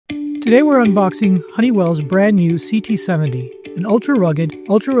Today we're unboxing Honeywell's brand new CT70, an ultra-rugged,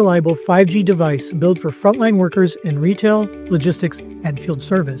 ultra-reliable 5G device built for frontline workers in retail, logistics, and field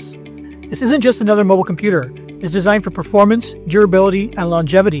service. This isn't just another mobile computer. It's designed for performance, durability, and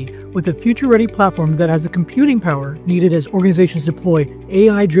longevity with a future-ready platform that has the computing power needed as organizations deploy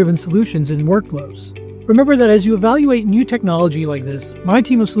AI-driven solutions in workflows. Remember that as you evaluate new technology like this, my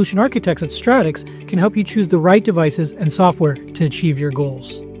team of solution architects at Stratix can help you choose the right devices and software to achieve your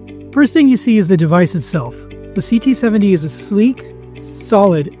goals. First thing you see is the device itself. The CT70 is a sleek,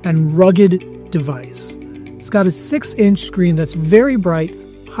 solid, and rugged device. It's got a 6-inch screen that's very bright,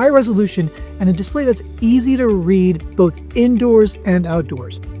 high resolution, and a display that's easy to read both indoors and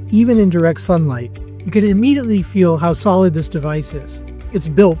outdoors, even in direct sunlight. You can immediately feel how solid this device is. It's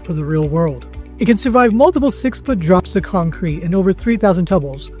built for the real world. It can survive multiple 6-foot drops to concrete and over 3,000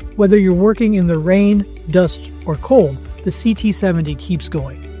 tumbles. Whether you're working in the rain, dust, or cold, the CT70 keeps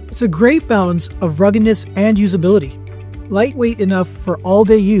going. It's a great balance of ruggedness and usability. Lightweight enough for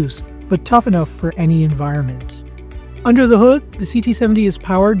all-day use, but tough enough for any environment. Under the hood, the CT70 is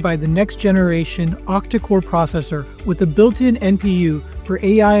powered by the next-generation octa-core processor with a built-in NPU for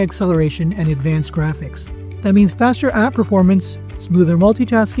AI acceleration and advanced graphics. That means faster app performance, smoother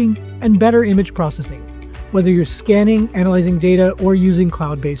multitasking, and better image processing, whether you're scanning, analyzing data, or using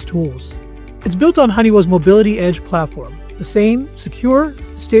cloud-based tools. It's built on Honeywell's Mobility Edge platform, the same secure,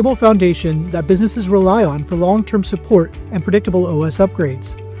 stable foundation that businesses rely on for long-term support and predictable OS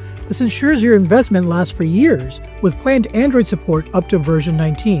upgrades. This ensures your investment lasts for years with planned Android support up to version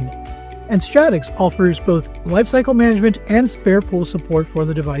 19. And Stratix offers both lifecycle management and spare pool support for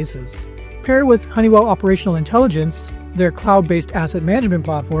the devices. Paired with Honeywell Operational Intelligence, their cloud-based asset management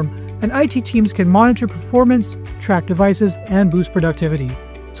platform, and IT teams can monitor performance, track devices, and boost productivity.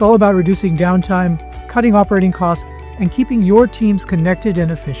 It's all about reducing downtime, cutting operating costs, and keeping your teams connected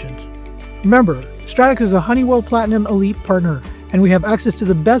and efficient. Remember, Stratix is a Honeywell Platinum Elite partner, and we have access to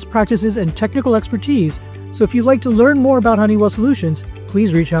the best practices and technical expertise, so if you'd like to learn more about Honeywell solutions,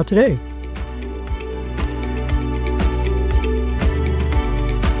 please reach out today.